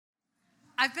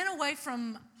I've been away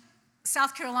from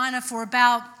South Carolina for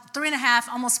about 3.5,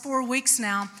 almost 4 weeks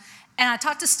now, and I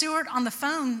talked to Stuart on the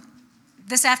phone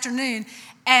this afternoon,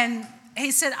 and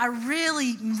he said, I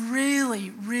really,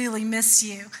 really, really miss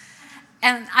you.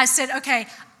 And I said, okay,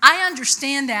 I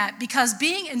understand that, because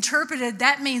being interpreted,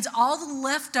 that means all the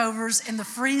leftovers in the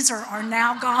freezer are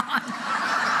now gone.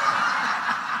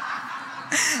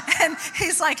 And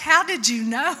he's like, how did you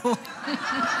know?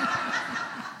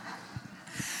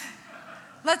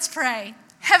 Let's pray.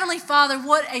 Heavenly Father,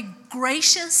 what a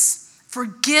gracious,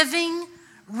 forgiving,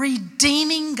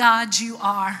 redeeming God you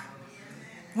are.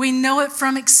 We know it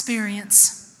from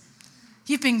experience.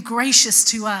 You've been gracious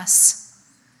to us.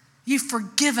 You've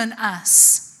forgiven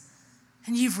us.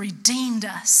 And you've redeemed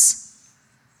us.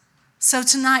 So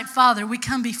tonight, Father, we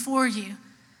come before you.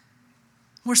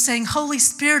 We're saying, Holy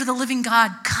Spirit of the living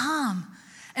God, come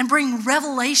and bring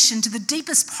revelation to the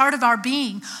deepest part of our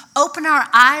being. Open our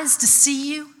eyes to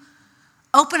see you.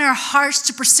 Open our hearts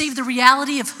to perceive the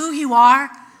reality of who you are.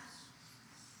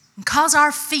 And cause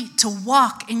our feet to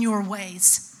walk in your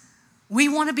ways. We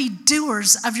want to be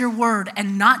doers of your word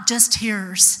and not just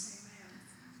hearers.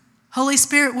 Holy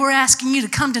Spirit, we're asking you to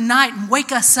come tonight and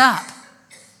wake us up.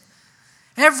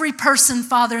 Every person,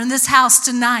 Father, in this house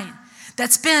tonight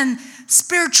that's been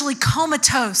spiritually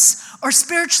comatose or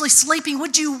spiritually sleeping,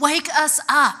 would you wake us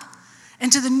up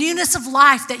into the newness of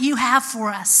life that you have for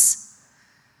us?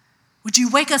 Would you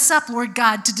wake us up, Lord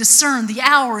God, to discern the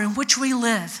hour in which we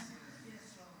live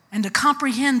and to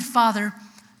comprehend, Father,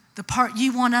 the part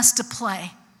you want us to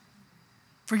play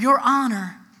for your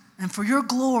honor and for your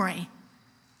glory,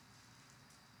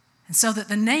 and so that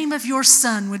the name of your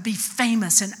Son would be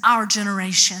famous in our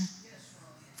generation.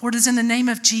 For it is in the name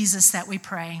of Jesus that we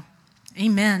pray.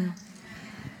 Amen.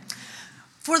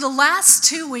 For the last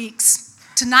 2 weeks,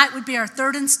 tonight would be our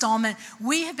third installment,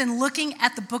 we have been looking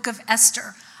at the book of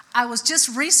Esther. I was just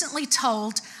recently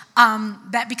told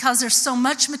that because there's so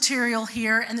much material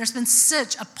here and there's been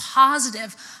such a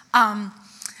positive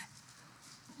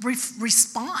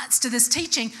response to this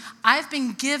teaching, I've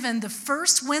been given the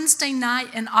first Wednesday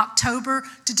night in October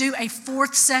to do a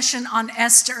fourth session on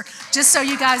Esther, just so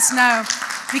you guys know,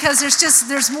 because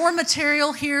there's more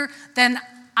material here than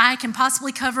I can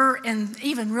possibly cover in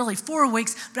even really 4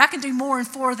 weeks, but I can do more in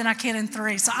 4 than I can in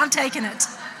 3, so I'm taking it.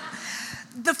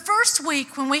 The first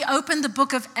week when we opened the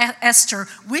book of Esther,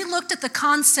 we looked at the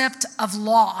concept of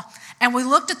law. And we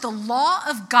looked at the law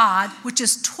of God, which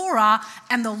is Torah,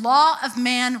 and the law of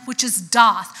man, which is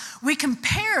Doth. We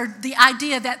compared the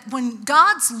idea that when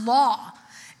God's law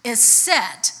is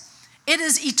set, it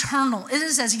is eternal. It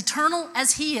is as eternal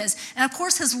as he is. And of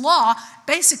course, his law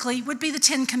basically would be the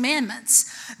 10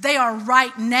 Commandments. They are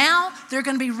right now. They're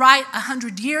going to be right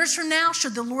 100 years from now,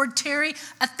 should the Lord tarry,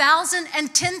 1,000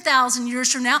 and 10,000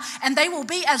 years from now. And they will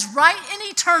be as right in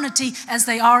eternity as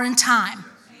they are in time.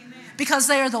 Because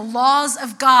they are the laws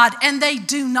of God and they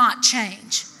do not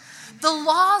change. The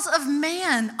laws of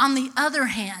man, on the other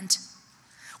hand,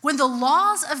 when the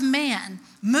laws of man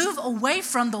move away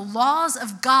from the laws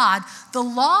of God, the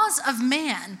laws of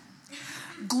man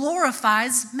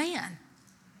glorifies man.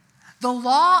 The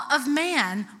law of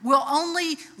man will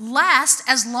only last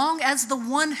as long as the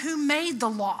one who made the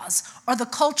laws or the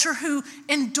culture who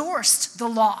endorsed the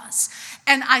laws.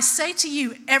 And I say to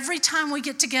you, every time we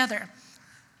get together,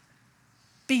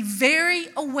 be very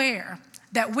aware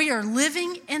that we are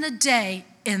living in a day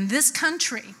in this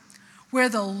country where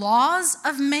the laws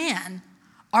of man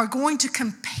are going to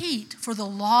compete for the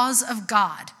laws of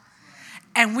God.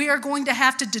 And we are going to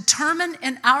have to determine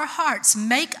in our hearts,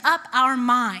 make up our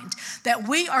mind that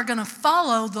we are going to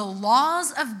follow the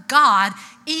laws of God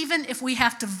even if we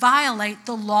have to violate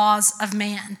the laws of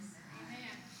man. Amen.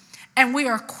 And we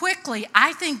are quickly,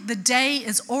 I think the day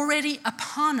is already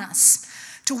upon us,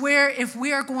 to where if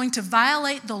we are going to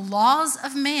violate the laws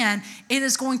of man, it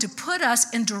is going to put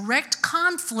us in direct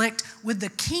conflict with the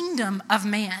kingdom of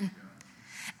man.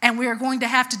 And we are going to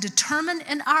have to determine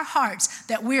in our hearts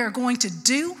that we are going to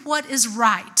do what is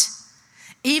right,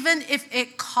 even if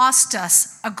it costs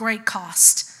us a great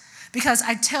cost. Because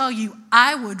I tell you,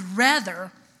 I would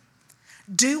rather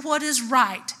do what is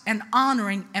right and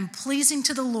honoring and pleasing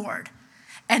to the Lord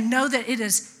and know that it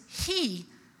is he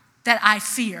that I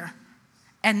fear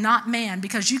and not man,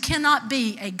 because you cannot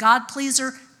be a God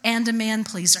pleaser and a man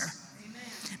pleaser.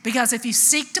 Amen. Because if you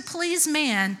seek to please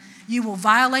man, you will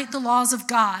violate the laws of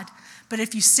God. But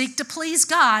if you seek to please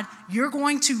God, you're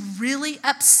going to really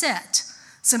upset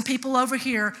some people over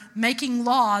here making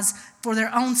laws for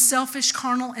their own selfish,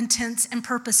 carnal intents and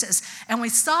purposes. And we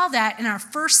saw that in our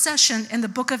first session in the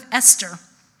book of Esther.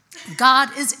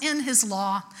 God is in his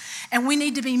law, and we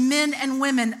need to be men and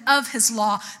women of his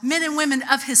law, men and women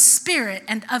of his spirit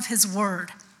and of his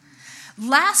word.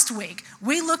 Last week,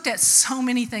 we looked at so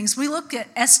many things. We looked at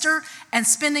Esther and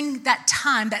spending that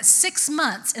time, that 6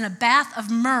 months in a bath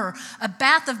of myrrh, a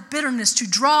bath of bitterness to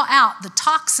draw out the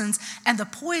toxins and the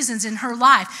poisons in her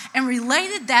life, and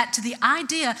related that to the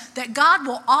idea that God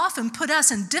will often put us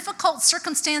in difficult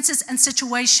circumstances and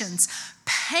situations,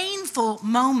 painful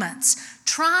moments,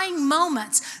 trying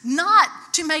moments, not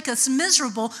to make us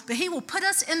miserable, but he will put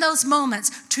us in those moments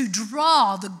to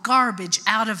draw the garbage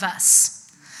out of us,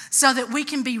 so that we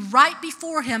can be right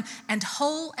before him and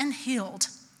whole and healed.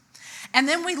 And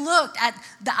then we looked at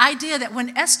the idea that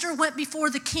when Esther went before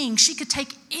the king, she could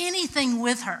take anything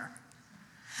with her.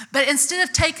 But instead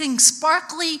of taking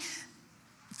sparkly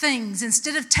things,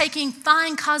 instead of taking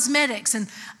fine cosmetics and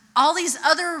all these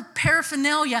other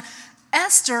paraphernalia,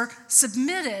 Esther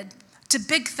submitted to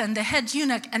Bigthan, the head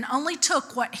eunuch, and only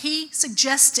took what he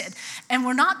suggested. And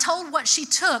we're not told what she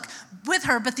took with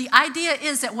her, but the idea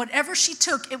is that whatever she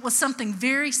took, it was something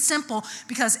very simple,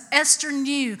 because Esther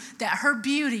knew that her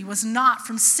beauty was not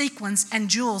from sequins and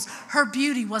jewels. Her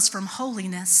beauty was from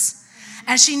holiness.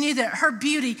 And she knew that her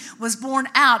beauty was born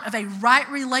out of a right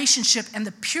relationship and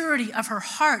the purity of her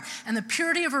heart and the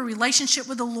purity of her relationship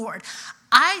with the Lord.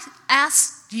 I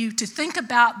ask you to think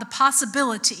about the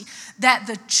possibility that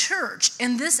the church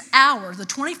in this hour, the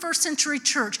 21st century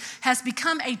church, has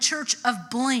become a church of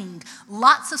bling,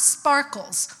 lots of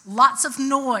sparkles, lots of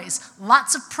noise,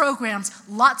 lots of programs,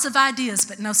 lots of ideas,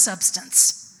 but no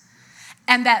substance.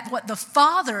 And that what the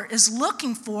Father is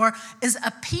looking for is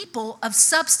a people of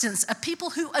substance, a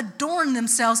people who adorn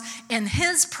themselves in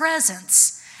his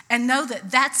presence and know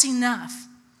that that's enough.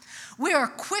 We are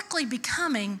quickly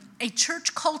becoming a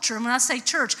church culture. And when I say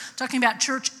church, I'm talking about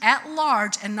church at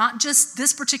large and not just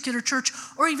this particular church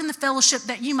or even the fellowship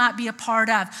that you might be a part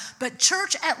of. But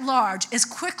church at large is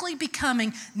quickly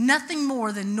becoming nothing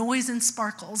more than noise and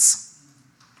sparkles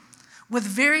with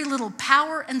very little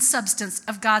power and substance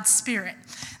of God's Spirit.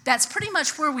 That's pretty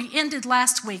much where we ended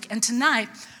last week. And tonight,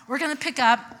 we're going to pick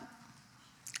up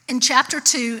in chapter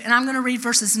 2, and I'm going to read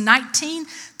verses 19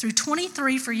 through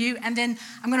 23 for you, and then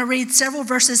I'm going to read several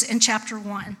verses in chapter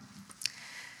 1.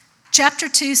 Chapter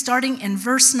 2, starting in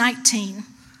verse 19.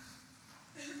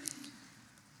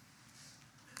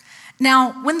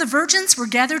 Now, when the virgins were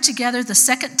gathered together the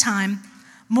second time,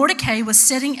 Mordecai was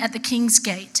sitting at the king's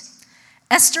gate.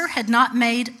 Esther had not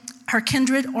made her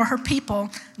kindred or her people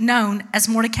known as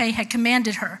Mordecai had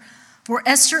commanded her, for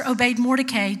Esther obeyed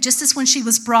Mordecai just as when she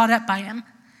was brought up by him.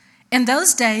 In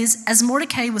those days, as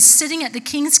Mordecai was sitting at the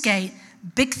king's gate,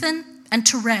 Bigthan and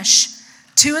Teresh,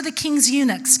 two of the king's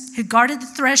eunuchs who guarded the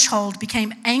threshold,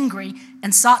 became angry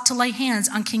and sought to lay hands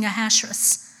on King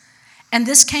Ahasuerus. And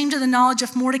this came to the knowledge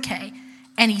of Mordecai,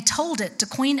 and he told it to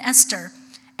Queen Esther,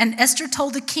 and Esther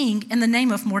told the king in the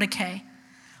name of Mordecai.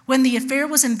 When the affair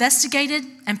was investigated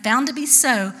and found to be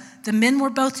so, the men were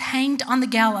both hanged on the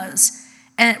gallows,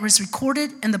 and it was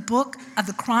recorded in the book of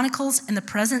the Chronicles in the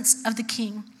presence of the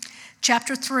king.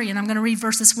 Chapter 3, and I'm going to read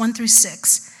verses 1 through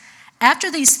 6. After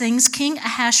these things, King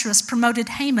Ahasuerus promoted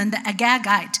Haman the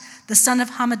Agagite, the son of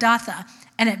Hammedatha,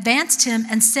 and advanced him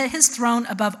and set his throne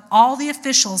above all the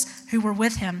officials who were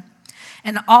with him.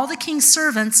 And all the king's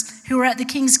servants who were at the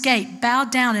king's gate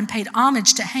bowed down and paid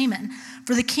homage to Haman,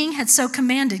 for the king had so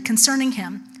commanded concerning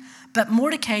him. But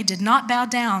Mordecai did not bow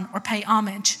down or pay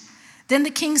homage. Then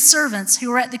the king's servants who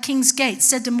were at the king's gate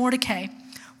said to Mordecai,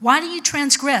 "Why do you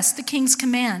transgress the king's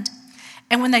command?"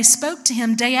 And when they spoke to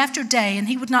him day after day, and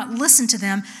he would not listen to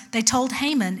them, they told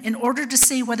Haman in order to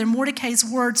see whether Mordecai's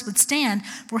words would stand,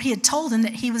 for he had told them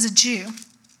that he was a Jew.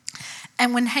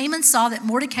 And when Haman saw that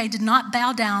Mordecai did not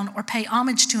bow down or pay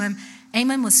homage to him,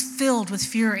 Haman was filled with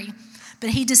fury. But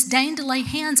he disdained to lay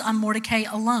hands on Mordecai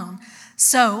alone.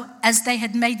 So, as they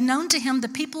had made known to him the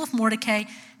people of Mordecai,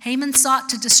 Haman sought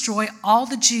to destroy all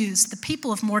the Jews, the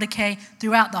people of Mordecai,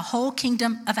 throughout the whole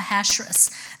kingdom of Ahasuerus.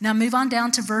 Now move on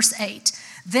down to verse 8.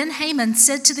 Then Haman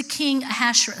said to the king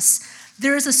Ahasuerus,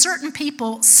 "There is a certain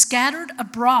people scattered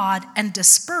abroad and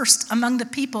dispersed among the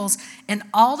peoples in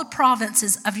all the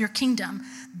provinces of your kingdom.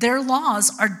 Their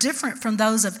laws are different from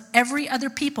those of every other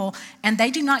people, and they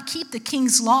do not keep the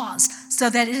king's laws, so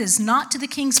that it is not to the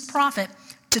king's profit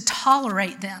to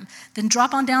tolerate them." Then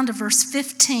drop on down to verse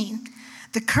 15.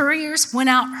 The couriers went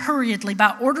out hurriedly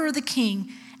by order of the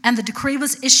king, and the decree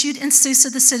was issued in Susa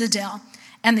the citadel.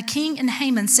 And the king and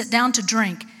Haman sat down to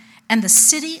drink, and the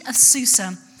city of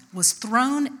Susa was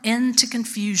thrown into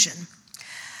confusion.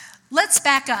 Let's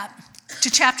back up to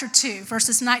chapter 2,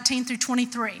 verses 19 through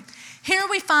 23. Here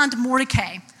we find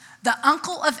Mordecai, the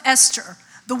uncle of Esther,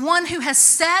 the one who has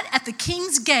sat at the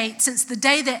king's gate since the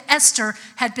day that Esther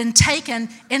had been taken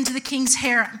into the king's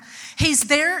harem. He's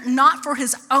there not for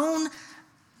his own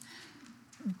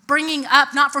bringing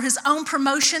up, not for his own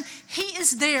promotion. He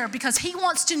is there because he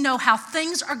wants to know how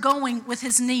things are going with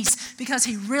his niece, because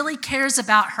he really cares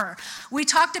about her. We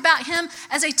talked about him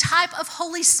as a type of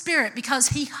Holy Spirit because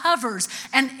he hovers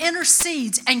and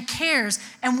intercedes and cares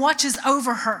and watches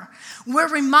over her. We're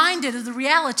reminded of the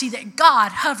reality that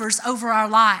God hovers over our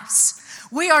lives.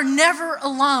 We are never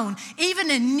alone.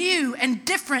 Even in new and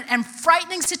different and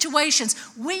frightening situations,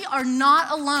 we are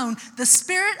not alone. The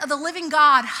Spirit of the living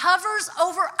God hovers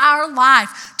over our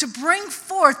life to bring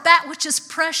forth that which is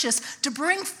precious, to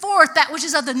bring forth that which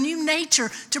is of the new nature,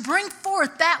 to bring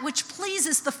forth that which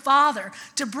pleases the Father,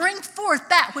 to bring forth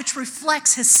that which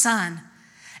reflects His Son.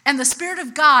 And the Spirit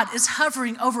of God is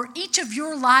hovering over each of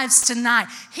your lives tonight.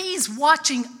 He's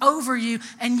watching over you,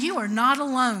 and you are not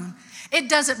alone. It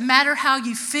doesn't matter how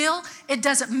you feel. It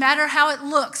doesn't matter how it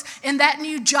looks. In that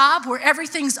new job where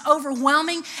everything's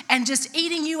overwhelming and just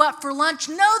eating you up for lunch,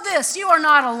 know this, you are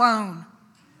not alone.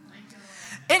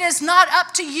 It is not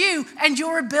up to you and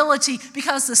your ability,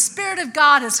 because the Spirit of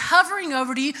God is hovering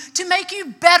over you to make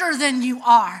you better than you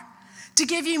are, to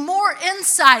give you more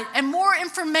insight and more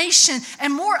information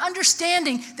and more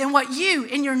understanding than what you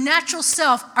in your natural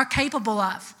self are capable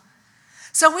of.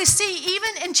 So we see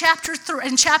even in chapter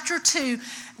 2,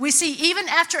 we see even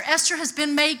after Esther has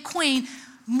been made queen,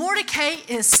 Mordecai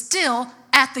is still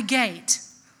at the gate.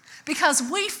 Because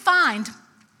we find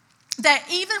that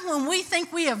even when we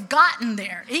think we have gotten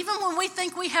there, even when we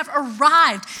think we have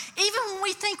arrived, even when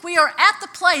we think we are at the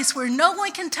place where no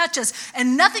one can touch us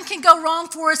and nothing can go wrong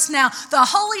for us now, the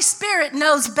Holy Spirit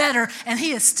knows better, and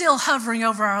He is still hovering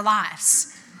over our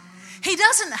lives. He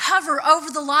doesn't hover over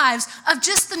the lives of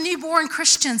just the newborn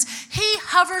Christians. He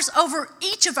hovers over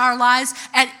each of our lives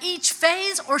at each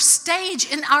phase or stage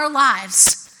in our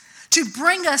lives to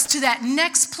bring us to that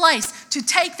next place, to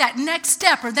take that next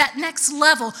step or that next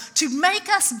level, to make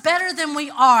us better than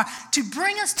we are, to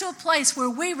bring us to a place where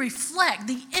we reflect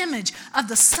the image of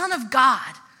the Son of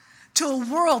God to a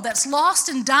world that's lost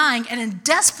and dying and in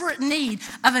desperate need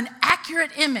of an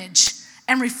accurate image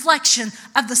and reflection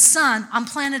of the Son on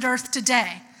planet Earth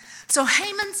today. So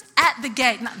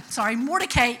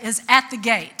Mordecai is at the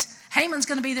gate. Haman's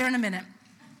going to be there in a minute.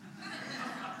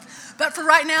 But for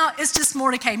right now, it's just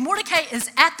Mordecai. Mordecai is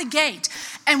at the gate.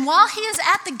 And while he is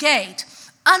at the gate,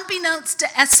 unbeknownst to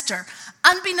Esther,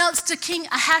 unbeknownst to King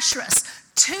Ahasuerus,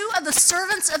 two of the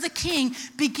servants of the king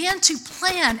began to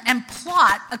plan and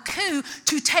plot a coup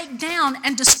to take down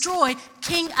and destroy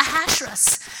King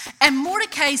Ahasuerus. And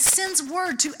Mordecai sends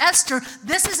word to Esther,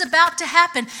 this is about to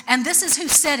happen, and this is who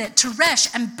said it.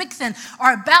 Teresh and Bigthan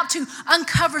are about to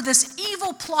uncover this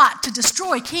evil plot to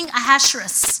destroy King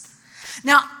Ahasuerus.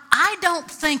 Now, I don't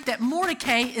think that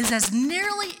Mordecai is as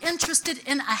nearly interested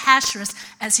in Ahasuerus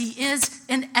as he is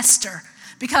in Esther.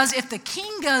 Because if the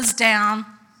king goes down,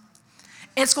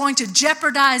 it's going to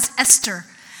jeopardize Esther.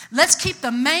 Let's keep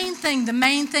the main thing the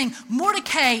main thing.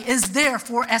 Mordecai is there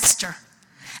for Esther.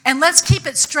 And let's keep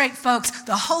it straight, folks.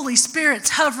 The Holy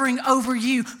Spirit's hovering over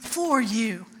you for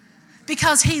you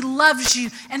because He loves you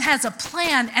and has a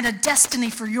plan and a destiny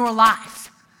for your life.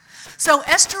 So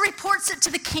Esther reports it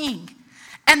to the king,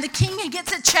 and the king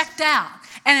gets it checked out,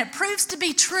 and it proves to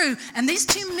be true, and these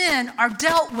two men are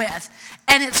dealt with,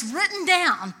 and it's written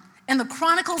down in the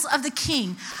Chronicles of the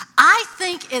King. I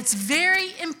think it's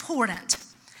very important,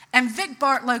 and Vic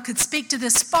Bartlow could speak to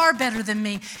this far better than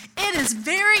me. It is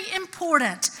very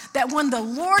important that when the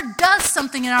Lord does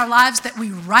something in our lives that we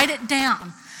write it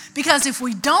down. Because if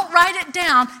we don't write it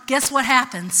down, guess what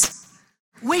happens?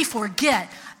 We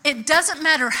forget. It doesn't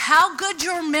matter how good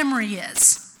your memory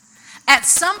is. At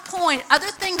some point, other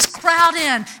things crowd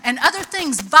in and other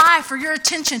things vie for your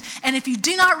attention. And if you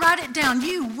do not write it down,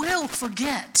 you will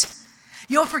forget.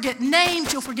 You'll forget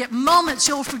names, you'll forget moments,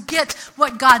 you'll forget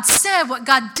what God said, what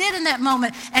God did in that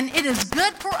moment. And it is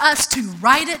good for us to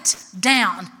write it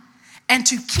down and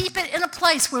to keep it in a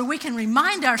place where we can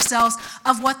remind ourselves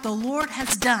of what the Lord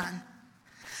has done.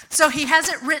 So He has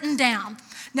it written down.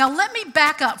 Now let me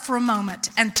back up for a moment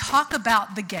and talk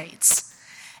about the gates.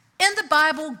 In the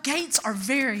Bible, gates are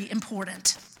very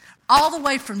important. All the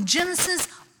way from Genesis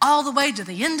all the way to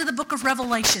the end of the book of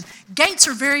Revelation. Gates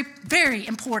are very, very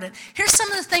important. Here's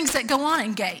some of the things that go on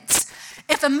in gates.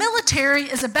 If a military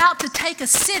is about to take a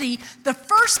city, the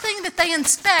first thing that they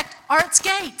inspect are its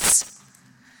gates,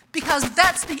 because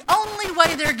that's the only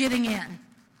way they're getting in.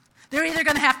 They're either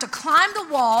going to have to climb the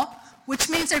wall, which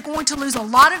means they're going to lose a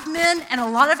lot of men and a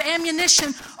lot of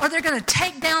ammunition, or they're going to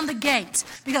take down the gates.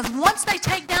 Because once they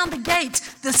take down the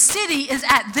gates, the city is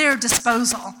at their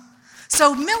disposal.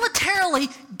 So militarily,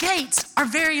 gates are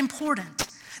very important.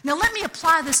 Now let me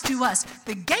apply this to us.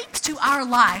 The gates to our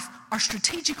life are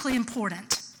strategically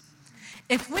important.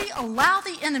 If we allow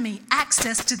the enemy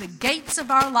access to the gates of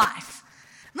our life,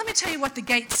 let me tell you what the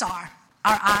gates are.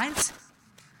 Our eyes,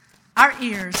 our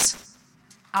ears,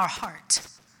 our heart.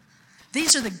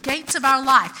 These are the gates of our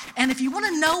life. And if you want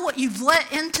to know what you've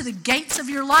let into the gates of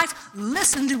your life,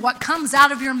 listen to what comes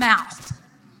out of your mouth.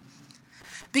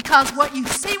 Because what you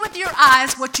see with your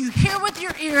eyes, what you hear with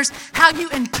your ears, how you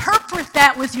interpret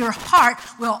that with your heart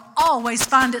will always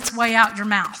find its way out your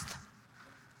mouth.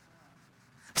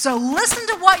 So listen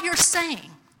to what you're saying.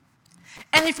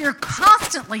 And if you're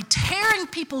constantly tearing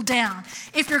people down,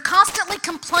 if you're constantly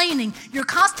complaining, you're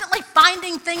constantly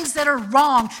finding things that are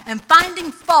wrong and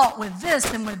finding fault with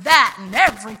this and with that, and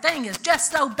everything is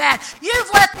just so bad, you've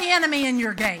let the enemy in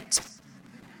your gate.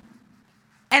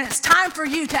 And it's time for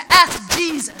you to ask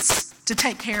Jesus to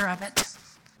take care of it.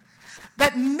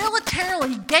 But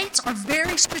militarily, gates are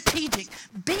very strategic.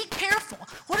 Be careful.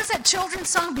 What is that children's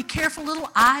song? Be careful, little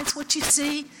eyes, what you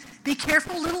see. Be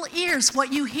careful, little ears,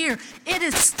 what you hear. It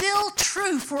is still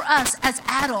true for us as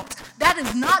adults. That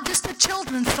is not just a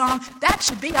children's song. That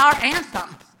should be our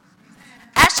anthem.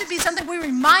 That should be something we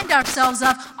remind ourselves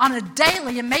of on a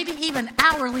daily and maybe even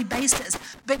hourly basis.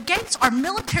 But gates are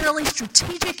militarily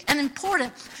strategic and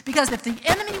important because if the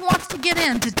enemy wants to get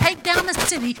in to take down the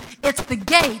city, it's the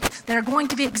gates that are going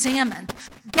to be examined.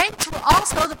 Gates were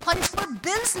also the place where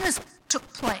business took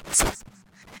place.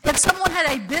 If someone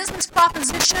had a business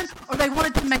proposition or they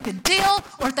wanted to make a deal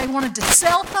or if they wanted to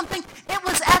sell something, it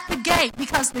was at the gate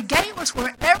because the gate was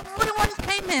where everyone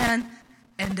came in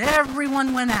and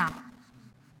everyone went out.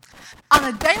 On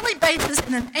a daily basis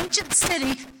in an ancient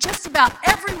city, just about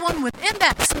everyone within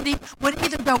that city would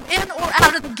either go in or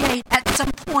out of the gate at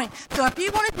some point. So if you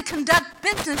wanted to conduct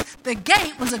business, the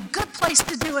gate was a good place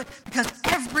to do it because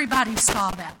everybody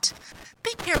saw that.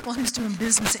 Be careful who's doing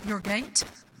business at your gate.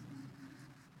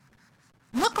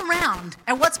 Look around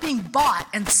at what's being bought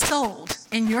and sold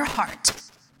in your heart.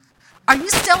 Are you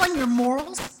selling your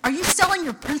morals? Are you selling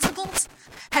your principles?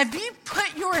 Have you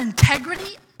put your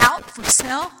integrity out for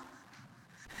sale?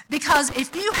 Because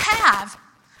if you have,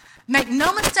 make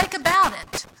no mistake about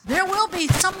it, there will be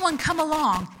someone come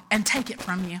along and take it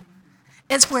from you.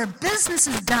 It's where business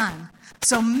is done.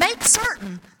 So make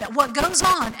certain that what goes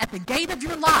on at the gate of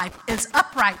your life is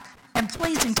upright and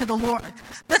pleasing to the Lord.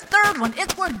 The third one,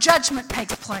 it's where judgment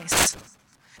takes place.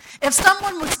 If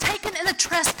someone was taken in a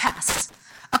trespass,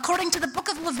 according to the book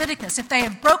of Leviticus, if they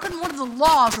have broken one of the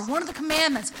laws or one of the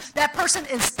commandments, that person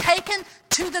is taken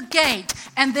to the gate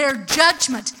and their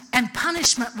judgment and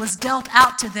punishment was dealt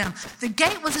out to them. The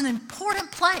gate was an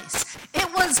important place.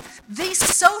 It was the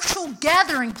social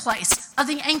gathering place of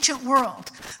the ancient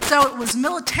world. So it was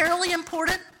militarily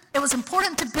important. It was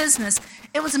important to business.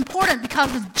 It was important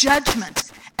because of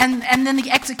judgment and then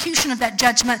the execution of that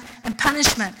judgment and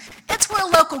punishment. It's where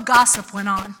local gossip went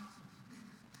on.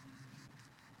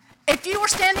 If you were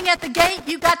standing at the gate,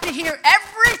 you got to hear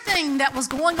everything that was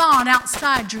going on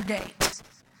outside your gate.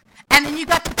 And then you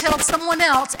got to tell someone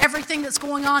else everything that's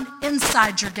going on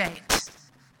inside your gate.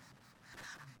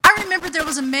 I remember there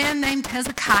was a man named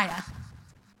Hezekiah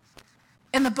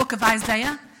in the book of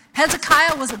Isaiah.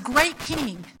 Hezekiah was a great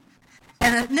king,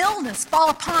 and an illness fell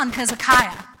upon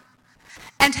Hezekiah.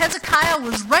 And Hezekiah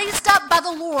was raised up by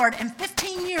the Lord, and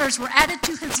 15 years were added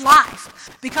to his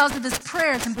life because of his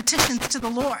prayers and petitions to the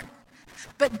Lord.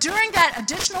 But during that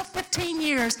additional 15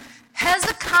 years,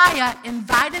 Hezekiah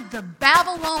invited the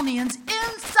Babylonians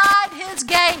inside his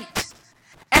gate,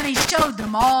 and he showed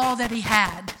them all that he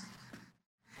had.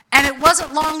 And it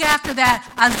wasn't long after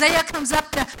that, Isaiah comes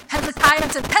up to Hezekiah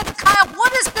and said, "Hezekiah,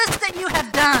 what is this that you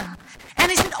have done?" And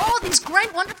he said, "Oh, these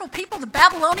great, wonderful people, the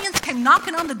Babylonians, came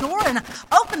knocking on the door and I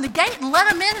opened the gate and let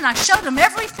them in, and I showed them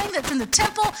everything that's in the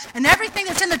temple and everything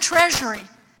that's in the treasury."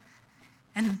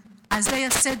 And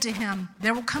Isaiah said to him,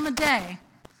 "There will come a day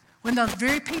when those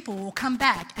very people will come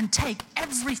back and take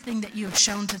everything that you have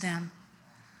shown to them."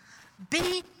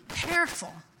 Be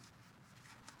careful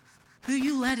who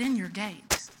you let in your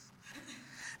gate.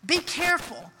 Be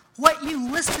careful what you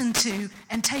listen to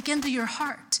and take into your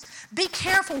heart. Be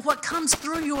careful what comes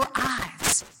through your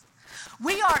eyes.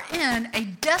 We are in a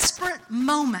desperate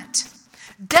moment.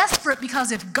 Desperate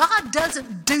because if God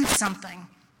doesn't do something,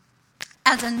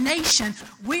 as a nation,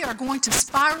 we are going to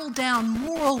spiral down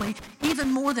morally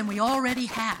even more than we already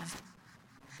have.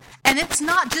 And it's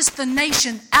not just the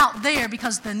nation out there,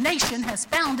 because the nation has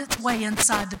found its way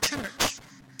inside the church.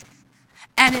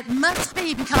 And it must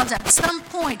be because at some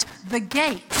point the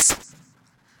gates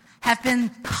have been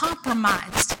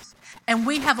compromised, and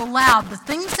we have allowed the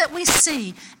things that we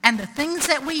see and the things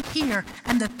that we hear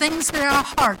and the things that our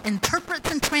heart interprets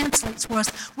and translates for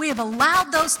us, we have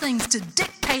allowed those things to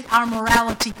dictate our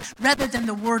morality rather than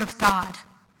the Word of God.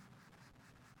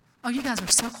 Oh, you guys are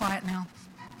so quiet now.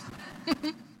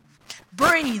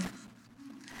 Breathe.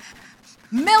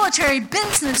 Military,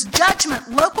 business,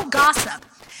 judgment, local gossip.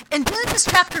 In Genesis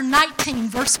chapter 19,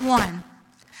 verse 1,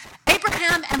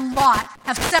 Abraham and Lot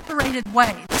have separated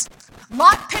ways.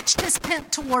 Lot pitched his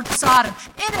tent towards Sodom.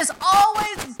 It is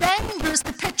always dangerous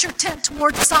to pitch your tent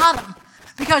towards Sodom,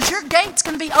 because your gate's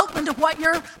going to be open to what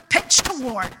you're pitched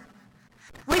toward.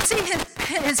 We see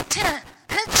his tent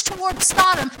pitched towards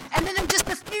Sodom, and then in just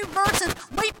a few verses,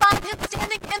 we find him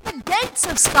standing in the gates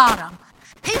of Sodom.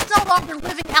 He's no longer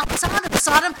living outside of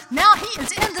Sodom. Now he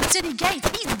is in the city gates.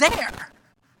 He's there.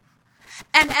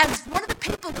 And as one of the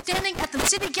people standing at the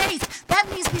city gates, that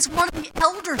means he's one of the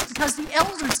elders, because the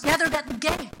elders gathered at the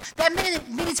gate. That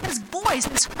means his voice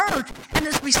is heard and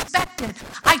is respected.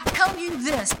 I tell you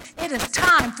this, it is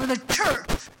time for the church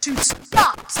to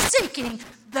stop seeking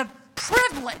the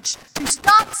privilege, to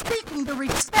stop seeking the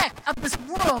respect of this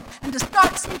world, and to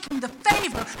start seeking the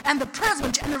favor and the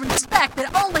privilege and the respect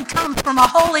that only comes from a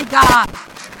holy God.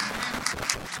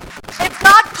 If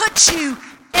God puts you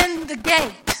in the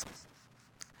gate,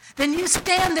 then you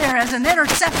stand there as an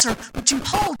intercessor, but you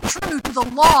hold true to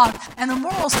the laws and the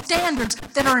moral standards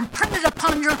that are imprinted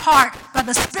upon your heart by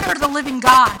the Spirit of the living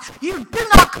God. You do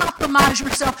not compromise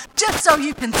yourself just so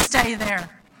you can stay there.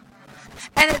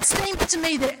 And it seems to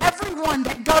me that everyone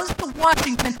that goes to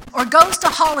Washington or goes to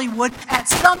Hollywood, at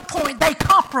some point they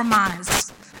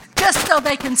compromise just so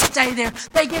they can stay there.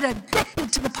 They get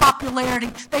addicted to the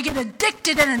popularity. They get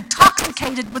addicted and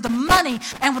intoxicated with the money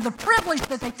and with the privilege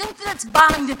that they think that it's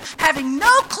buying them, having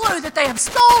no clue that they have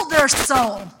sold their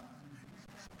soul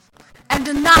and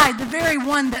denied the very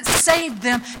one that saved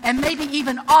them and maybe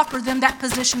even offered them that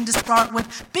position to start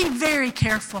with. Be very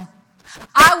careful.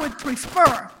 I would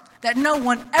prefer that no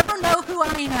one ever know who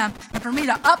I am, and for me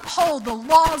to uphold the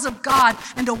laws of God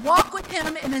and to walk with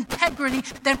Him in integrity,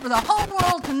 than for the whole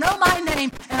world to know my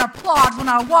name and applaud when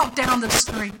I walk down the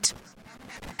street.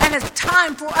 And it's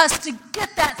time for us to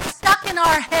get that stuck in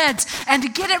our heads and to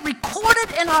get it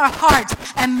recorded in our hearts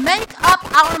and make up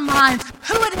our minds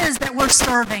who it is that we're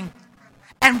serving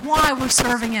and why we're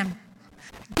serving Him.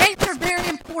 Gates are very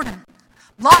important.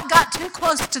 Lot got too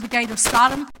close to the gate of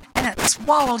Sodom, and it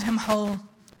swallowed him whole.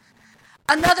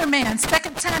 Another man,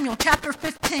 2 Samuel chapter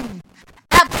 15,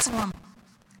 Absalom.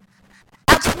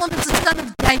 Absalom is the son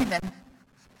of David.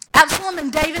 Absalom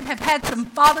and David have had some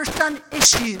father-son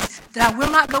issues that I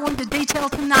will not go into detail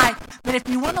tonight, but if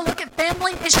you want to look at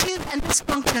family issues and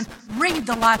dysfunction, read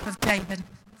the life of David.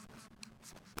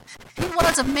 He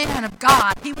was a man of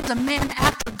God. He was a man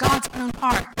after God's own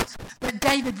heart. But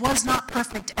David was not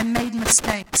perfect and made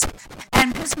mistakes.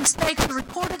 And his mistakes are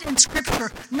recorded in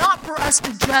Scripture, not for us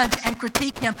to judge and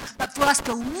critique him, but for us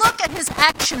to look at his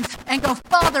actions and go,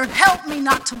 Father, help me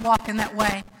not to walk in that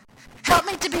way. Help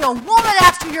me to be a woman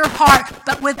after your heart,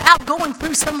 but without going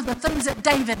through some of the things that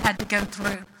David had to go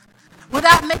through.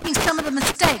 Without making some of the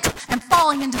mistakes and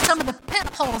falling into some of the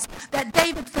pitfalls that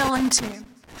David fell into.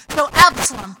 So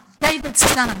Absalom, David's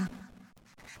son,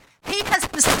 he has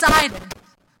decided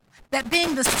that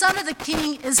being the son of the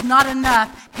king is not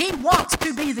enough. He wants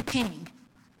to be the king.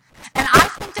 And I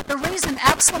think that the reason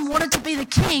Absalom wanted to be the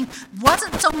king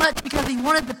wasn't so much because he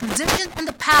wanted the position and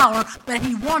the power, but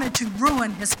he wanted to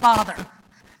ruin his father.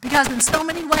 Because in so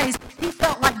many ways, he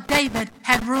felt like David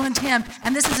had ruined him,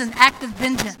 and this is an act of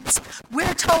vengeance.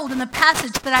 We're told in the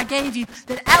passage that I gave you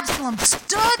that Absalom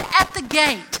stood at the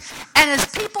gate, and as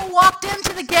people walked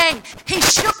into the gate, he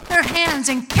shook their hands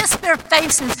and kissed their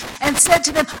faces and said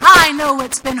to them, I know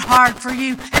it's been hard for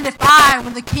you, and if I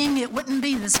were the king, it wouldn't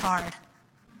be this hard.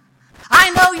 I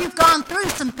know you've gone through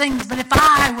some things, but if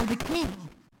I were the king,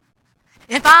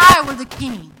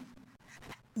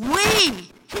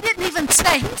 he didn't even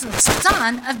say he's the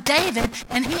son of David,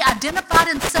 and he identified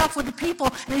himself with the people,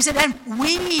 and he said, and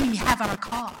we have our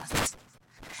cause.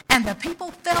 And the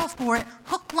people fell for it,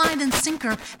 hook, line, and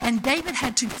sinker, and David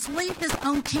had to flee his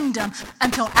own kingdom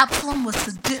until Absalom was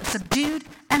subdued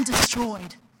and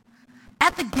destroyed.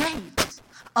 At the gate,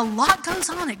 a lot goes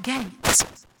on at gates.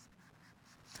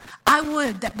 I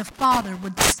would that the Father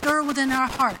would stir within our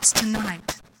hearts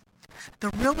tonight the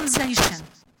realization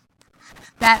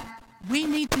that we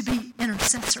need to be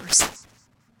intercessors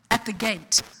at the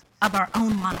gate. of our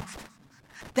own life.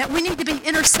 That we need to be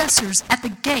intercessors at the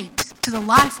gate to the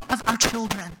life of our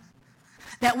children.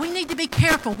 That we need to be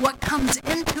careful what comes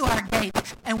into our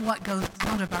gate and what goes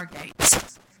out of our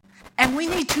gates. And we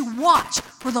need to watch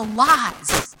for the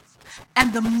lies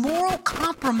and the moral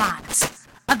compromise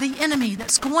of the enemy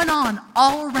that's going on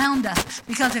all around us.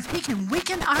 Because if he can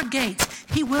weaken our gates,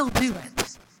 he will do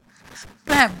it.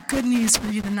 But I have good news for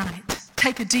you tonight.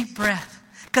 Take a deep breath.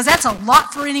 Because that's a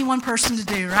lot for any one person to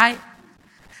do, right?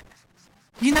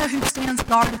 You know who stands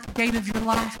guard at the gate of your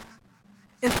life?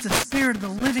 It's the Spirit of the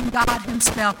living God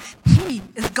himself. He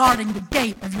is guarding the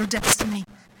gate of your destiny.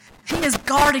 He is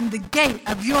guarding the gate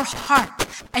of your heart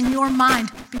and your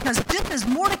mind. Because just as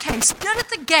Mordecai stood at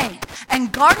the gate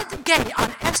and guarded the gate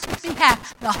on Esther's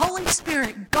behalf, the Holy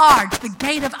Spirit guards the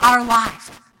gate of our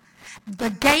life, the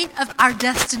gate of our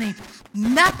destiny.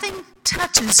 Nothing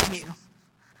touches you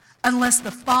unless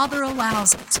the Father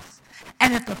allows it.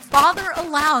 And if the Father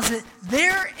allows it,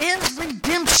 there is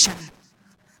redemption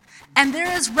and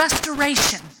there is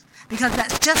restoration, because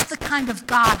that's just the kind of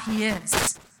God he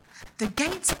is. The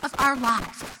gates of our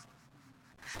life.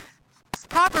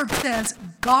 Proverbs says,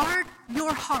 guard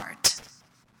your heart,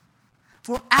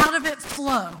 for out of it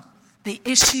flow the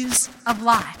issues of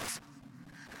life.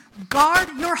 Guard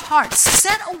your heart.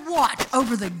 Set a watch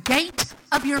over the gate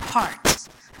of your heart,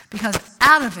 because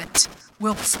out of it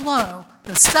will flow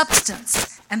the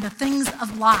substance and the things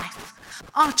of life.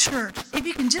 Oh, church, if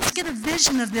you can just get a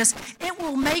vision of this, it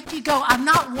will make you go, I'm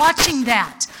not watching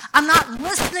that. I'm not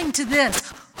listening to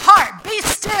this. Heart, be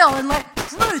still and let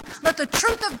the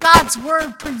truth of God's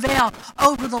word prevail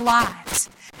over the lies.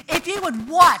 If you would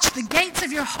watch the gates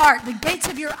of your heart, the gates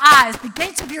of your eyes, the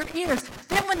gates of your ears,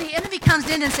 then when the enemy comes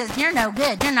in and says, you're no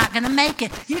good, you're not going to make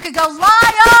it, you could go,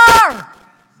 liar!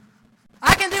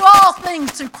 I can do all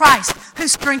things through Christ who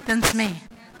strengthens me.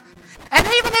 And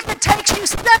even if it takes you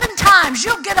 7 times,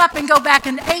 you'll get up and go back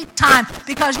an 8th time,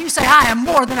 because you say, I am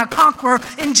more than a conqueror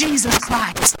in Jesus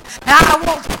Christ. And I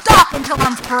won't stop until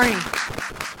I'm free.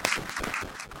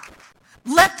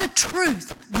 Let the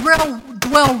truth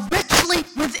dwell richly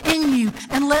within you,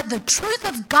 and let the truth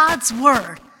of God's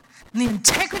word and the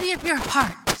integrity of your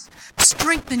heart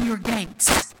strengthen your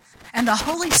gates. And the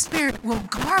Holy Spirit will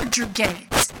guard your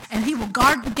gates, and he will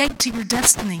guard the gate to your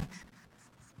destiny.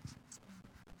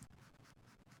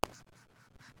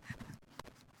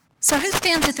 So who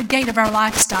stands at the gate of our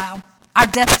lifestyle, our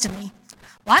destiny?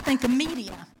 Well, I think the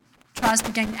media tries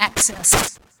to gain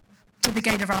access to the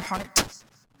gate of our heart.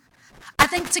 I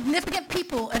think significant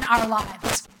people in our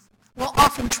lives will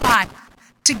often try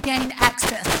to gain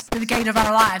access to the gate of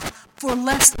our lives for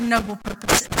less than noble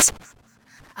purposes.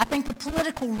 I think the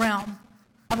political realm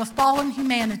of a fallen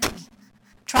humanity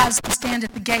tries to stand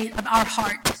at the gate of our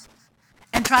heart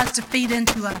and tries to feed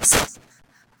into us.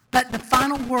 But the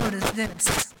final word is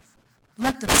this: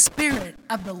 let the Spirit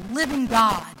of the living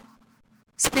God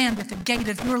stand at the gate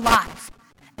of your life,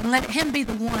 and let him be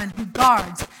the one who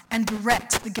guards and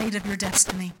directs the gate of your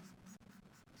destiny.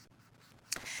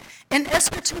 In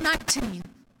Esther 2:19,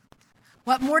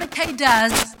 what Mordecai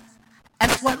does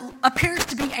as what appears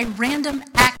to be a random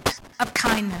act of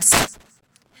kindness,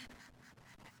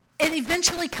 it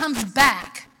eventually comes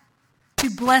back to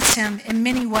bless him in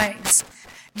many ways.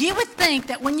 You would think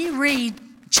that when you read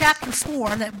chapter 4,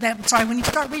 when you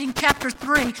start reading chapter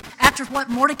 3, after what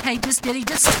Mordecai just did, he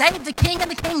just saved the king and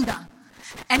the kingdom.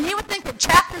 And you would think that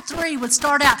chapter 3 would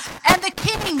start out, and the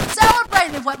king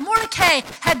celebrated what Mordecai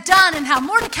had done and how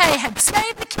Mordecai had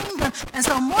saved the kingdom. And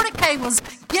so Mordecai was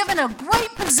given a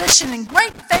great position and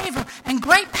great favor and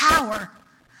great power.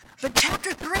 But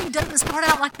chapter 3 doesn't start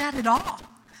out like that at all.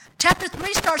 Chapter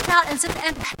 3 starts out and says,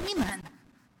 and Haman,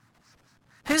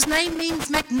 whose name means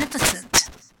magnificent.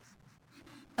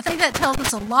 I think that tells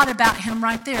us a lot about him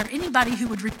right there. Anybody who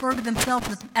would refer to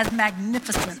themselves as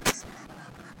magnificent.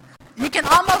 You can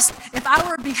almost, if I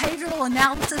were a behavioral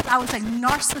analysis, I would say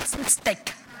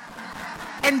narcissistic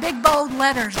in big bold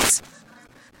letters.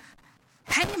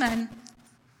 Haman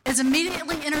is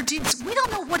immediately introduced. We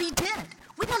don't know what he did.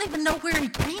 We don't even know where he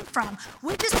came from.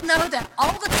 We just know that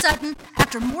all of a sudden,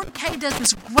 after Mordecai does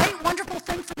this great, wonderful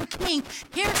thing for the king,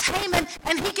 here's Haman,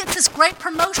 and he gets this great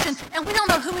promotion, and we don't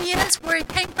know who he is, where he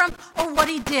came from, or what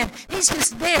he did. He's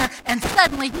just there, and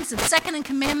suddenly he's the second in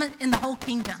commandment in the whole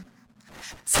kingdom.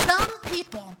 Some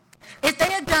people, if they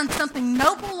had done something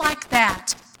noble like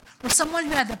that, for someone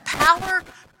who had the power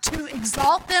to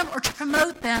exalt them or to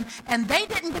promote them, and they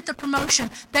didn't get the promotion,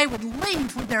 they would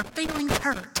leave with their feelings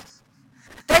hurt.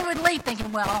 They would leave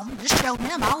thinking, well, I'll just show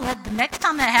him. The next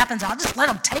time that happens, I'll just let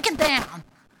him take it down.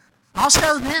 I'll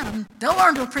show them. They'll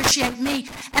learn to appreciate me.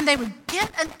 And they would get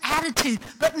an attitude,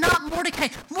 but not Mordecai.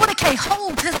 Mordecai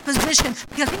holds his position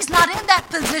because he's not in that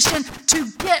position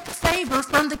to get favor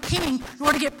from the king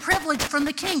nor to get privilege from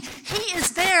the king. He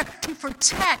is there to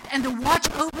protect and to watch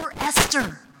over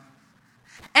Esther.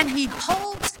 And he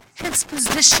holds his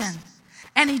position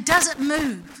and he doesn't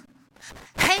move.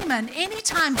 Haman,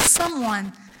 anytime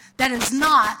someone that is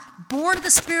not born of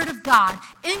the Spirit of God,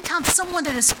 anytime someone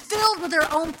that is filled with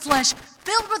their own flesh,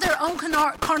 filled with their own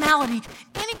carnality,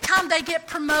 anytime they get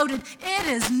promoted, it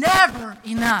is never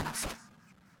enough.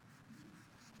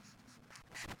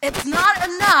 It's not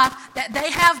enough that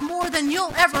they have more than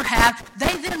you'll ever have.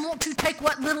 They then want to take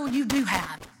what little you do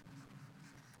have.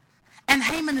 And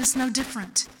Haman is no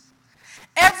different.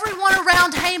 Everyone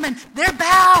around Haman, they're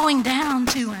bowing down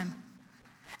to him.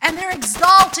 And they're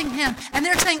exalting him. And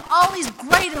they're saying all these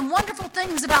great and wonderful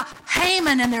things about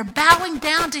Haman. And they're bowing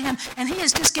down to him. And he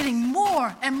is just getting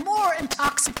more and more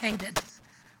intoxicated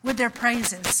with their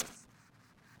praises.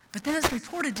 But then it's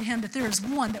reported to him that there is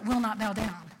one that will not bow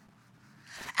down.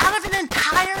 Out of an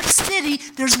entire city,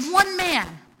 there's one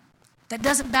man that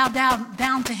doesn't bow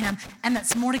down to him. And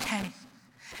that's Mordecai.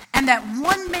 And that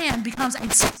one man becomes a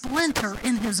splinter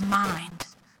in his mind.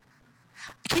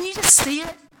 Can you just see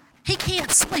it? He can't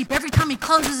sleep. Every time he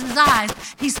closes his eyes,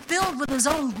 he's filled with his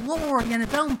own glory and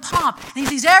his own pomp. And he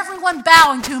sees everyone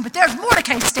bowing to him, but there's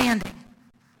Mordecai standing.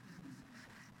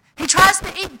 He tries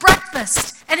to eat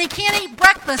breakfast, and he can't eat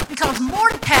breakfast because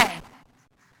Mordecai.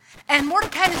 And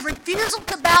Mordecai's refusal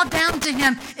to bow down to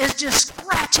him is just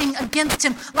scratching against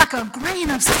him like a grain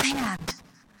of sand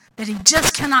that he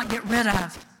just cannot get rid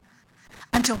of.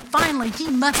 Until finally he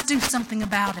must do something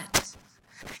about it.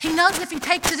 He knows if he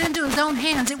takes it into his own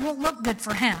hands, it won't look good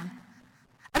for him.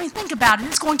 I mean, think about it.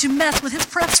 It's going to mess with his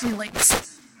press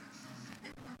release.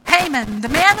 Haman, the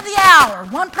man of the hour,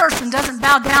 one person doesn't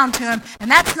bow down to him, and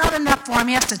that's not enough for him.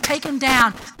 He has to take him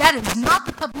down. That is not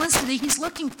the publicity he's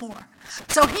looking for.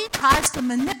 So he tries to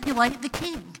manipulate the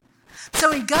king.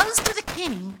 So he goes to the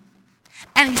king,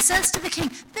 and he says to the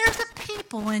king, there's a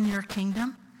people in your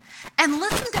kingdom. And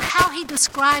listen to how he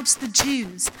describes the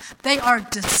Jews. They are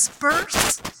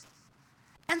dispersed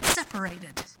and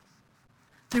separated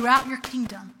throughout your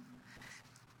kingdom.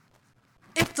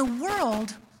 If the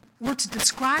world were to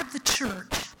describe the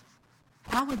church,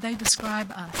 how would they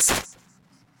describe us?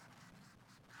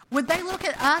 Would they look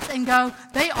at us and go,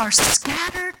 they are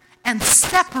scattered and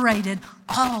separated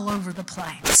all over the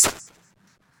place?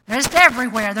 They're just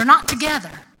everywhere. They're not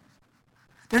together.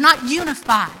 They're not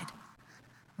unified.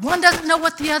 One doesn't know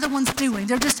what the other one's doing.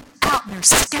 They're just out there,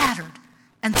 scattered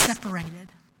and separated.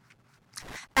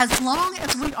 As long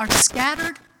as we are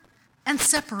scattered and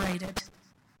separated,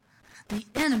 the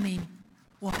enemy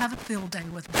will have a field day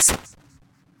with us.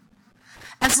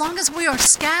 As long as we are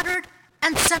scattered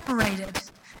and separated,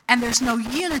 and there's no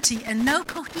unity and no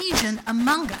cohesion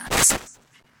among us,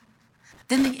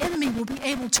 then the enemy will be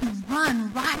able to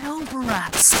run right over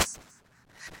us.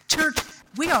 Church,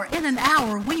 we are in an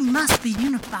hour we must be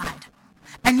unified.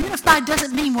 And unified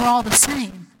doesn't mean we're all the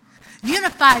same.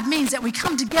 Unified means that we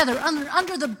come together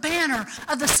under the banner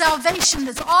of the salvation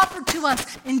that's offered to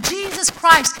us in Jesus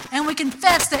Christ, and we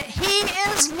confess that He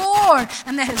is Lord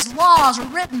and that His laws are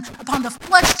written upon the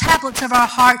flesh tablets of our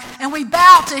heart, and we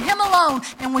bow to Him alone,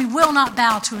 and we will not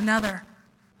bow to another.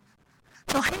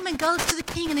 So Haman goes to the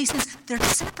king and he says, they're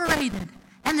separated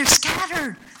and they're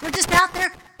scattered. They're just out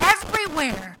there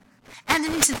everywhere. And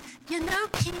then he says, you know,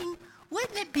 king,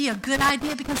 wouldn't it be a good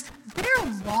idea, because their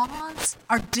laws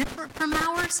are different from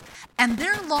ours, and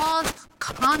their laws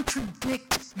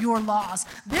contradict your laws.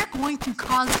 They're going to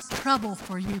cause trouble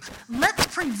for you. Let's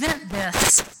prevent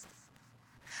this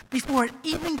before it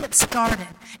even gets started.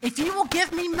 If you will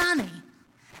give me money,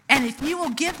 and if you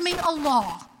will give me a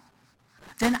law,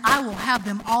 then I will have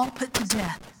them all put to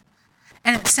death.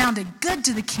 And it sounded good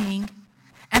to the king.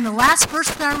 And the last verse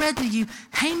that I read to you,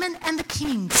 Haman and the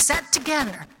king sat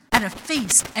together at a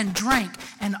feast and drank,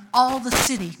 and all the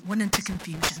city went into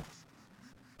confusion.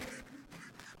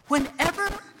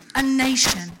 Whenever a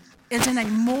nation is in a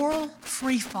moral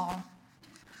freefall,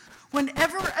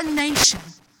 whenever a nation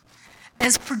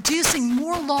is producing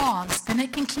more laws than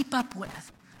it can keep up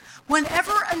with,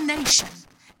 whenever a nation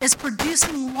is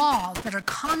producing laws that are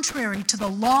contrary to the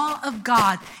law of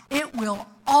God, it will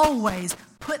always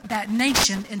put that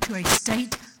nation into a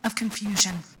state of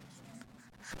confusion.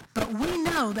 But we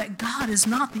know that God is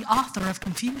not the author of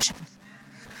confusion.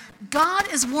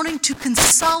 God is wanting to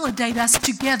consolidate us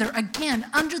together again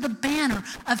under the banner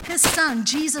of His Son,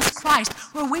 Jesus Christ,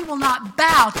 where we will not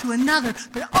bow to another,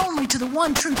 but only to the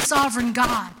one true sovereign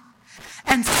God.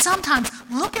 And sometimes,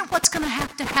 look at what's going to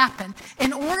have to happen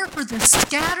in order for the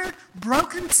scattered,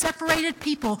 broken, separated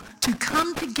people to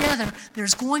come together.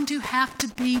 There's going to have to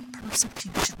be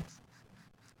persecution.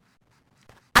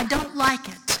 I don't like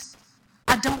it.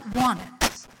 I don't want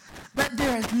it. But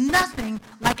there is nothing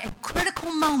like a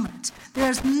critical moment. There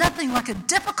is nothing like a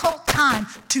difficult time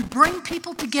to bring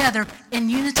people together in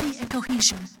unity and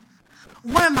cohesion.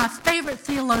 One of my favorite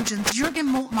theologians, Jürgen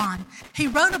Moltmann, he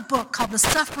wrote a book called The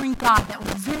Suffering God that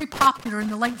was very popular in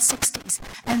the late 60s.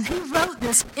 And he wrote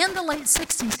this in the late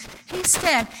 60s. He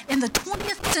said, in the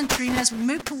 20th century, and as we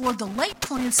move toward the late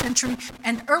 20th century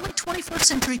and early 21st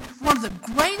century, one of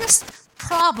the greatest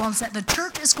problems that the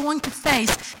church is going to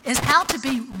face is how to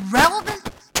be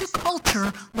relevant to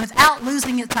culture without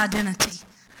losing its identity.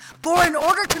 For in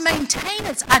order to maintain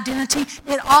its identity,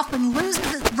 it often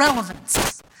loses its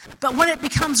relevance. But when it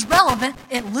becomes relevant,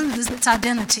 it loses its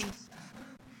identity.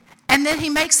 And then he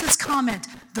makes this comment,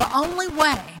 the only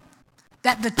way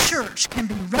that the church can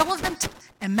be relevant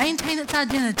and maintain its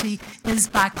identity is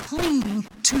by clinging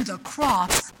to the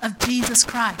cross of Jesus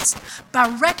Christ, by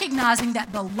recognizing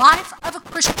that the life of a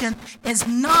Christian is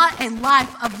not a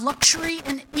life of luxury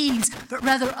and ease, but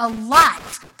rather a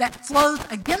life that flows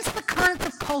against the currents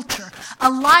of culture, a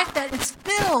life that is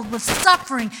filled with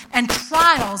suffering and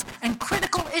trials and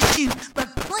critical issues,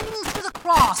 but clings to the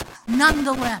cross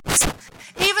nonetheless.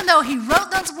 Even though he wrote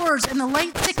those words in the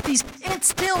late 60s, it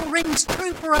still rings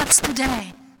true for us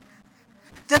today.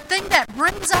 The thing that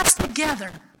brings us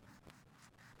together,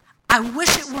 I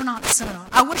wish it were not so.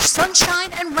 I wish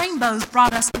sunshine and rainbows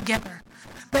brought us together.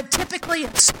 But typically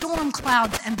it's storm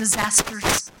clouds and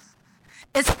disasters.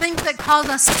 It's things that cause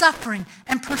us suffering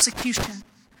and persecution.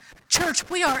 Church,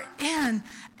 we are in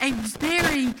a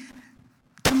very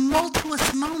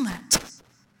tumultuous moment.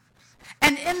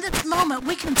 And in this moment,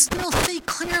 we can still see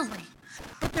clearly.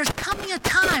 But there's coming a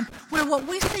time where what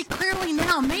we see clearly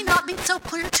now may not be so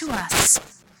clear to us.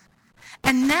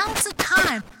 And now's the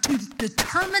time to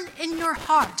determine in your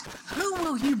heart, who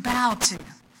will you bow to?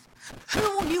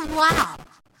 Who will you allow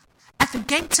at the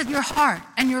gates of your heart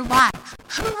and your life?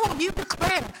 Who will you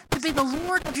declare to be the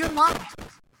Lord of your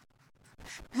life?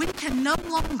 We can no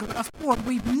longer afford,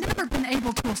 we've never been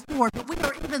able to afford, but we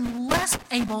are even less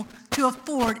able to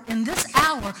afford in this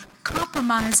hour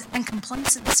compromise and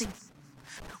complacency.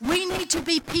 We need to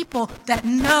be people that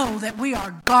know that we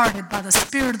are guarded by the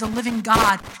Spirit of the living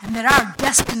God and that our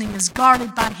destiny is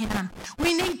guarded by Him.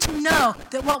 We need to know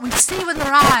that what we see with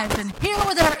our eyes and hear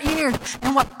with our ears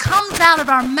and what comes out of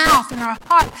our mouth and our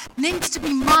heart needs to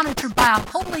be monitored by a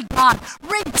holy God.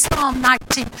 Read Psalm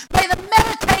 19. May the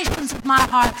meditations of my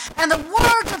heart and the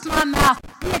words of my mouth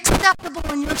be acceptable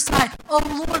in your sight, O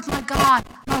Lord my God,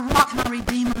 my rock, my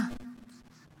Redeemer.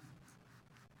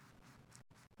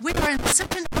 We are in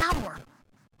such an hour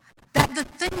that the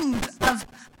things of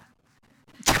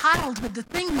childhood, the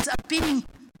things of being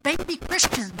baby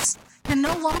Christians can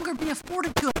no longer be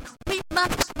afforded to us. We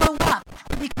must grow up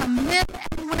and become men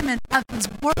and women of His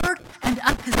Word and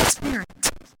of His Spirit.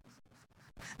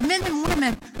 Men and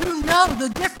women who know the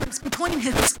difference between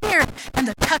His Spirit and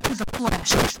the touch of the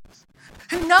flesh.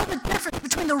 Who know the difference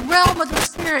between the realm of the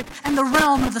Spirit and the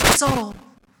realm of the soul.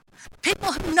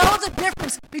 People who know the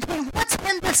difference between what's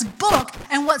in this book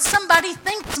and what somebody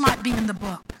thinks might be in the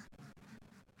book.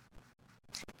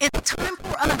 It's time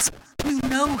for us to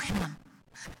know Him,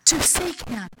 to seek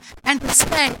Him, and to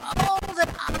say, oh, that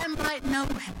I might know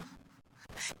Him.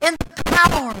 In the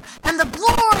power and the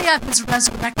glory of His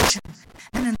resurrection,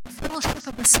 and in the fellowship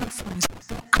of His sufferings,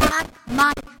 that I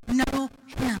might know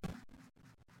Him.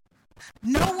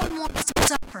 No one wants to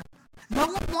suffer. No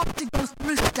one wants to go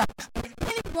through stuff. But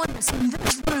anyone that's in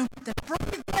this room that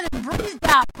breathed in and breathed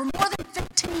out for more than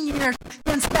 15 years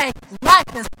can say,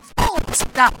 life is full of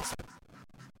stuff.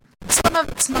 Some of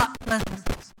it's not pleasant.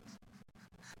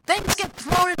 Things get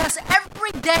thrown at us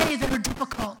every day that are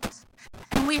difficult.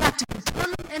 And we have to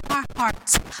determine in our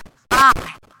hearts,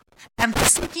 I am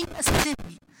seeking a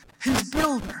city whose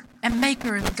builder and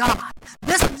maker is God.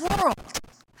 This world,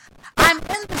 I'm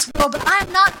in this world, but I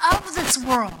am not of this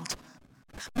world.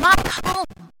 My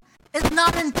home is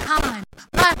not in time.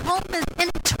 My home is in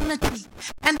eternity.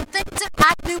 And the things that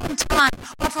I do in time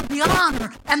are for the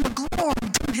honor and the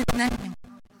glory to His name.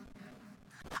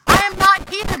 I am not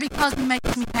here because He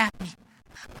makes me happy.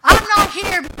 I'm not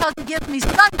here because He gives me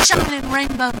sunshine and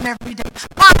rainbows every day.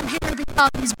 I'm here because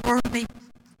He's worthy.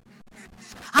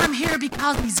 I'm here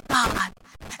because He's God.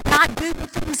 And I do the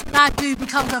things that I do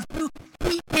because of who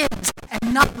He is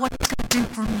and not what He's going to do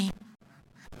for me.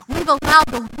 We've allowed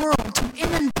the world to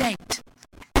inundate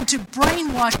and to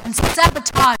brainwash and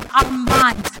sabotage our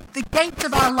minds, the gates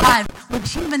of our lives, with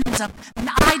humanism, an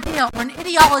idea or an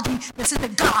ideology that says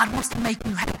that God wants to make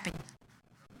you happy.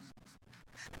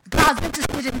 God's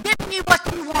interested in giving you what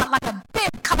you want, like a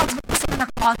big cosmic Santa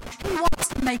Claus. He wants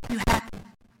to make you happy.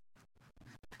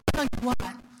 Tell you what,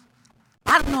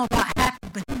 I don't know about happy,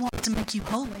 but he wants to make you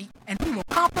holy, and he will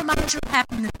compromise your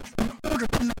happiness in order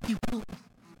to make you holy.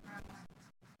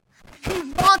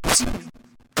 He wants you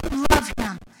to love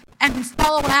him and to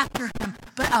follow after him,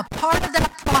 but a part of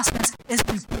that process is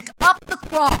to pick up the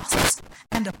cross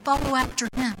and to follow after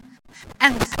him.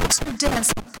 And as Pastor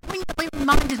Des poignantly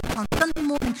reminded us on Sunday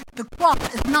morning, the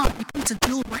cross is not a piece of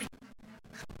jewelry.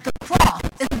 The cross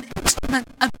is an instrument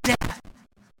of death.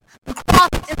 The cross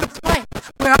is a place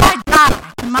where I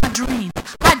die to my dreams.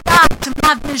 I die to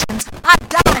my visions. I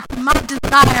die to my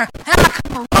desire. And I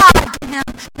come alive to him.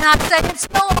 And I say, it's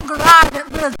no longer I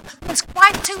that lives, but it's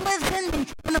Christ who lives in me.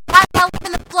 And the life I live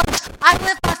in the flesh, I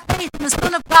live by faith in the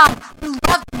Son of God who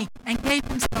loved me and gave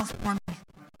himself for me.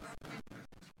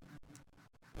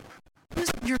 Who's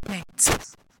at your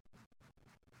gates?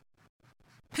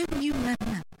 Who do you live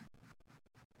in?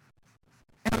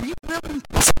 And are you willing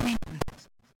to stand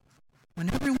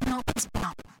when everyone else is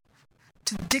bound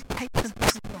to the dictates of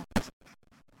this world?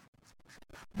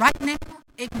 Right now,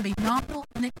 it can be novel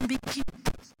and it can be cute.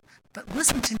 But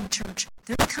listen to me, church.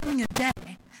 There's coming a day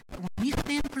that when you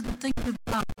stand for the things of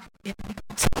God, it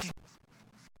becomes you.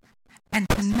 And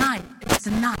tonight is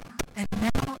the night, and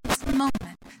now is the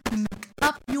moment to make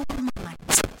up your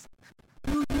minds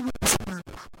who you will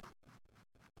serve.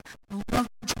 I love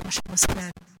what Joshua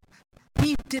said.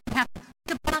 He didn't have to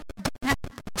think about it, didn't have to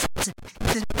process it. He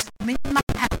said, it's me and my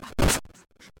house.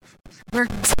 We're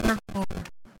going to serve the Lord.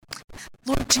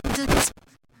 Lord Jesus,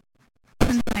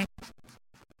 tonight,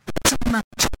 so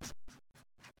much.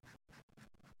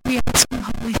 We ask you,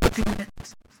 Holy Spirit,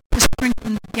 to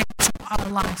strengthen the gates of our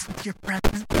life with your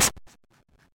presence.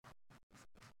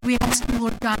 We ask you,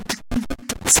 Lord God, to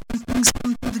convict us when things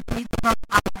come through the gates of our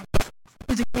eyes,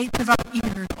 through the gates of our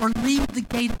ears, or leave the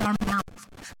gate of our mouth.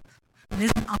 It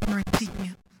isn't honoring to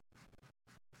you.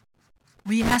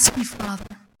 We ask you,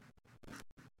 Father,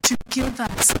 to give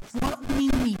us what we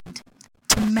need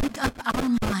to make up our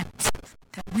minds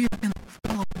that we are going to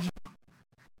follow you.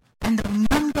 And though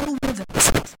none go with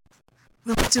us,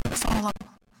 we'll still follow.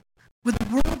 With the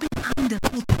world behind us,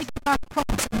 we'll take up our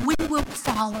cross and we will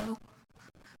follow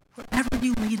wherever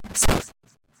you lead us.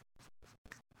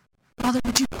 Father,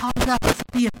 would you cause us to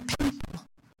be a people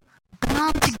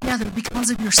bound together because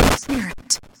of your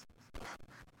Spirit,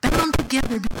 bound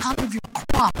together because of your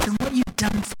cross and what you've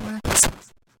done for us.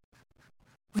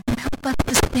 Would you help us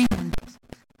to stand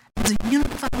as a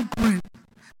unified group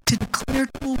to declare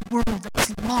to a world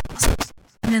that's lost